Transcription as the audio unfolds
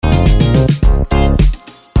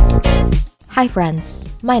Hi, friends.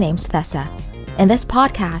 My name's Thessa. In this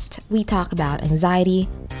podcast, we talk about anxiety,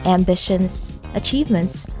 ambitions,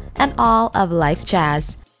 achievements, and all of life's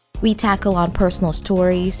jazz. We tackle on personal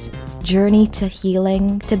stories, journey to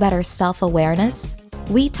healing, to better self-awareness.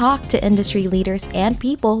 We talk to industry leaders and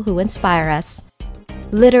people who inspire us.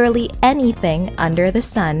 Literally anything under the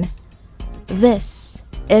sun. This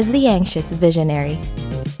is The Anxious Visionary.